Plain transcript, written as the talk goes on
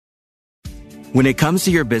When it comes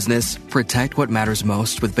to your business, protect what matters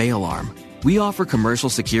most with Bay Alarm. We offer commercial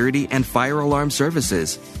security and fire alarm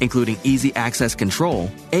services, including easy access control,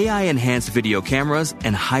 AI-enhanced video cameras,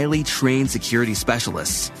 and highly trained security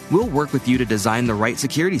specialists. We'll work with you to design the right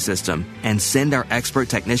security system and send our expert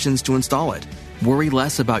technicians to install it. Worry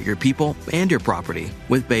less about your people and your property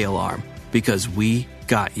with Bay Alarm, because we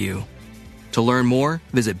got you. To learn more,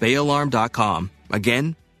 visit bayalarm.com.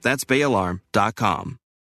 Again, that's bayalarm.com.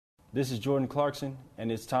 This is Jordan Clarkson, and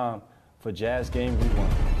it's time for Jazz Game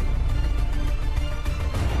Rewind.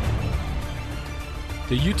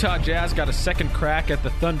 The Utah Jazz got a second crack at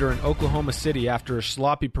the Thunder in Oklahoma City after a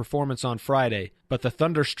sloppy performance on Friday, but the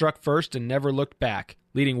Thunder struck first and never looked back,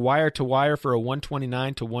 leading wire-to-wire for a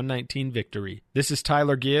 129-119 victory. This is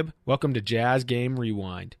Tyler Gibb. Welcome to Jazz Game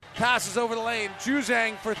Rewind. Passes over the lane.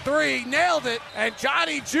 Juzang for three. Nailed it. And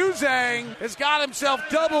Johnny Juzang has got himself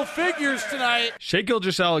double figures tonight. Shai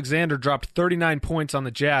Gilgeous-Alexander dropped 39 points on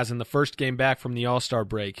the Jazz in the first game back from the All-Star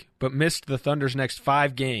break, but missed the Thunder's next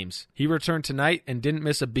 5 games. He returned tonight and didn't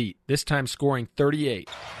miss a beat, this time scoring 38.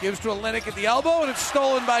 Gives to Olynyk at the elbow, and it's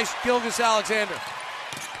stolen by Gilgeous-Alexander.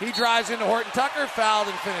 He drives into Horton Tucker, fouled,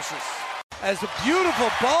 and finishes. As a beautiful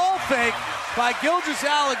ball fake by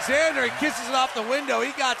Gilgeous-Alexander, he kisses it off the window.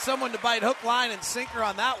 He got someone to bite hook, line, and sinker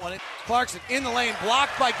on that one. Clarkson in the lane,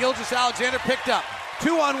 blocked by Gilgeous-Alexander, picked up.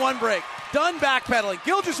 2-on-1 break. Done backpedaling.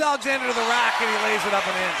 Gilgeous-Alexander to the rack, and he lays it up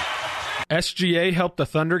and in. SGA helped the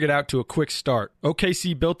Thunder get out to a quick start.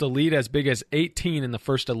 OKC built a lead as big as 18 in the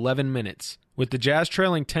first 11 minutes. With the Jazz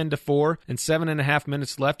trailing 10-4 and 7.5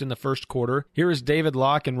 minutes left in the first quarter, here is David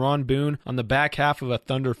Locke and Ron Boone on the back half of a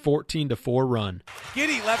Thunder 14-4 run.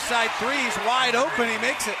 Giddey, left side threes, wide open, he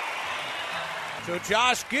makes it. So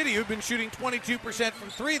Josh Giddey, who'd been shooting 22% from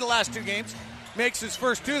three the last 2 games, makes his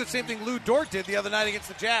first 2. The same thing Lou Dort did the other night against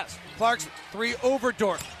the Jazz. Clarkson, 3 over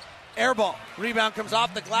Dort. Air ball. Rebound comes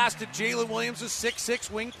off the glass to Jalen Williams, a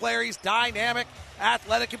 6'6 wing player. He's dynamic,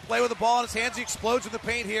 athletic, can play with the ball in his hands. He explodes in the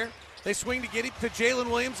paint here. They swing to Giddey to Jalen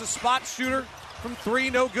Williams, a spot shooter from 3,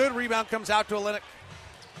 no good. Rebound comes out to Olynyk.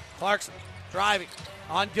 Clarkson driving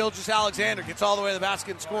on Gilgeous-Alexander, gets all the way to the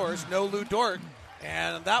basket and scores. No Lou Dort.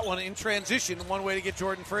 And that one in transition, one way to get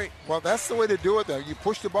Jordan free. Well, that's the way to do it, though. You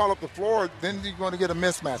push the ball up the floor, then you're going to get a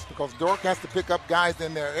mismatch because Dort has to pick up guys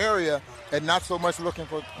in their area and not so much looking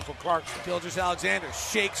for Clarkson. Gilgeous-Alexander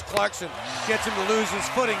shakes Clarkson, gets him to lose his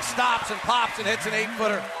footing, stops and pops and hits an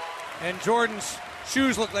 8-footer. And Jordan's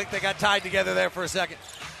shoes look like they got tied together there for a second.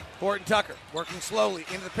 Horton Tucker working slowly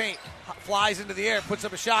into the paint, flies into the air, puts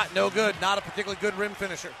up a shot, no good, not a particularly good rim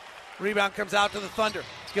finisher. Rebound comes out to the Thunder.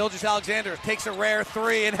 Gilgeous-Alexander takes a rare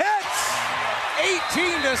 3 and hits!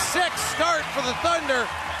 18-6 start for the Thunder.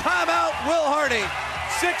 Timeout, Will Hardy.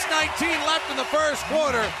 6:19 left in the first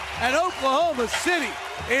quarter, and Oklahoma City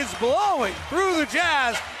is blowing through the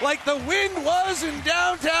Jazz like the wind was in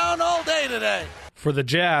downtown all day today. For the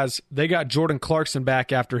Jazz, they got Jordan Clarkson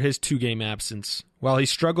back after his 2-game absence. While he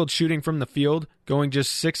struggled shooting from the field, going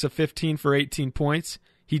just 6 of 15 for 18 points,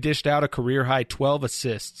 he dished out a career-high 12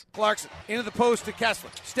 assists. Clarkson into the post to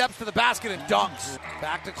Kessler. Steps to the basket and dunks.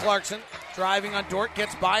 Back to Clarkson. Driving on Dort.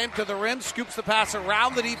 Gets by him to the rim. Scoops the pass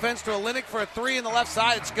around the defense to Olynyk for a 3 in the left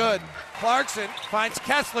side. It's good. Clarkson finds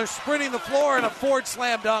Kessler sprinting the floor in a forward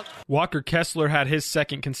slam dunk. Walker Kessler had his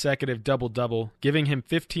second consecutive double-double, giving him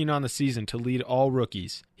 15 on the season to lead all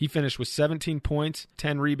rookies. He finished with 17 points,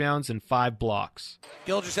 10 rebounds, and 5 blocks.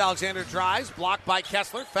 Gilgeous-Alexander drives, blocked by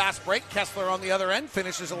Kessler. Fast break. Kessler on the other end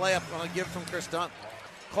finishes a layup on a give from Chris Dunn.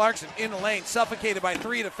 Clarkson in the lane, suffocated by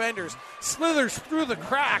 3 defenders, slithers through the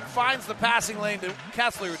crack, finds the passing lane to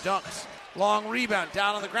Kessler, who dunks. Long rebound,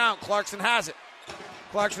 down on the ground. Clarkson has it.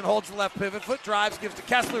 Clarkson holds the left pivot foot, drives, gives to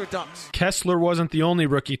Kessler, who dunks. Kessler wasn't the only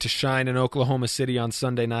rookie to shine in Oklahoma City on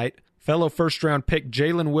Sunday night. Fellow first-round pick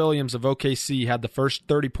Jalen Williams of OKC had the first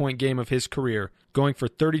 30-point game of his career, going for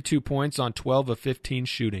 32 points on 12 of 15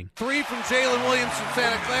 shooting. 3 from Jalen Williams from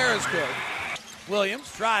Santa Clara is good.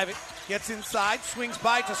 Williams driving, gets inside, swings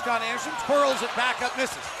by to Scott Anderson, twirls it back up,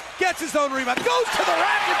 misses. Gets his own rebound, goes to the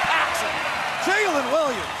rack and packs it. Jalen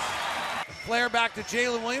Williams. Flare back to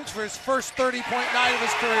Jalen Williams for his first 30-point night of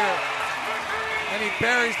his career. And he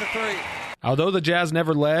buries the 3. Although the Jazz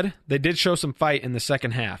never led, they did show some fight in the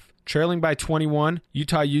second half. Trailing by 21,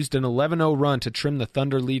 Utah used an 11-0 run to trim the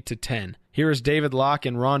Thunder lead to 10. Here is David Locke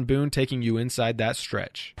and Ron Boone taking you inside that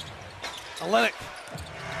stretch. Olynyk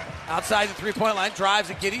outside the three-point line, drives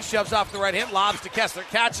at Giddey, shoves off the right hand, lobs to Kessler,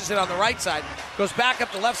 catches it on the right side, goes back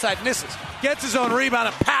up the left side, misses, gets his own rebound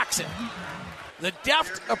and packs it. The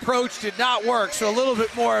deft approach did not work, so a little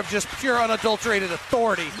bit more of just pure unadulterated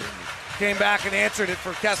authority came back and answered it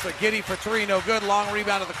for Kessler. Giddey for 3, no good. Long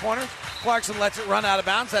rebound to the corner. Clarkson lets it run out of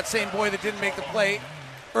bounds. That same boy that didn't make the play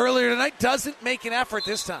earlier tonight doesn't make an effort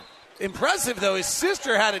this time. Impressive, though, his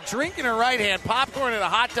sister had a drink in her right hand, popcorn and a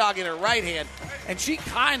hot dog in her right hand, and she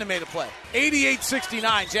kind of made a play.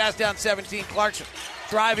 88-69, Jazz down 17. Clarkson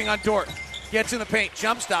driving on Dort. Gets in the paint,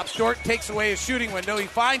 jump stops. Dort takes away his shooting window. He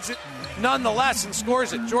finds it nonetheless and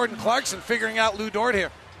scores it. Jordan Clarkson figuring out Lou Dort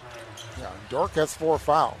here. Yeah, Dort has 4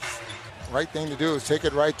 fouls. Right thing to do is take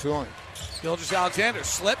it right to him. Gilgeous-Alexander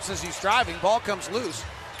slips as he's driving. Ball comes loose.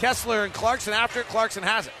 Kessler and Clarkson after it. Clarkson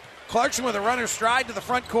has it. Clarkson with a runner's stride to the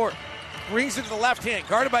front court. Brings it to the left hand.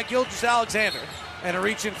 Guarded by Gilgeous-Alexander. And a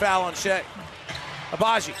reach-in foul on Shea.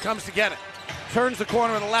 Abaji comes to get it. Turns the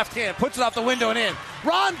corner with the left hand. Puts it off the window and in.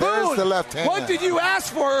 Ron Boone! There's the left hand. What did you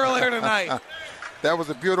ask for earlier tonight? That was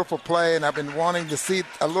a beautiful play, and I've been wanting to see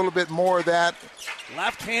a little bit more of that.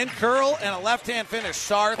 Left hand curl and a left hand finish.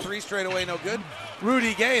 Sarr, 3 straight away, no good.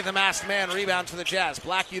 Rudy Gay, the masked man, rebound for the Jazz.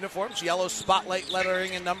 Black uniforms, yellow spotlight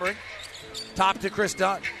lettering and numbering. Top to Chris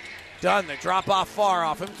Dunn. Dunn, they drop off far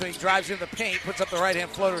off him, so he drives into the paint, puts up the right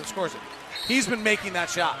hand floater and scores it. He's been making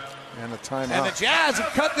that shot. And a timeout. And the Jazz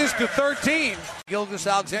have cut this to 13.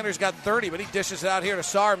 Gilgeous-Alexander's got 30, but he dishes it out here to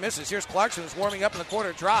Sarr, misses. Here's Clarkson, who's warming up in the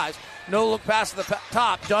corner, drives. No look pass to the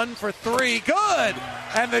top. Done for 3. Good!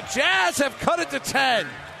 And the Jazz have cut it to 10.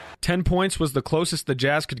 10 points was the closest the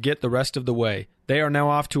Jazz could get the rest of the way. They are now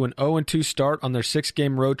off to an 0-2 start on their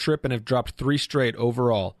 6-game road trip and have dropped 3 straight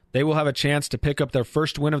overall. They will have a chance to pick up their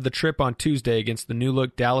first win of the trip on Tuesday against the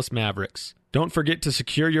new-look Dallas Mavericks. Don't forget to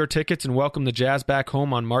secure your tickets and welcome the Jazz back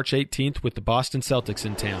home on March 18th with the Boston Celtics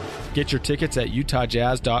in town. Get your tickets at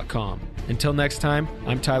UtahJazz.com. Until next time,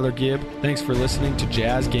 I'm Tyler Gibb. Thanks for listening to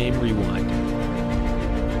Jazz Game Rewind.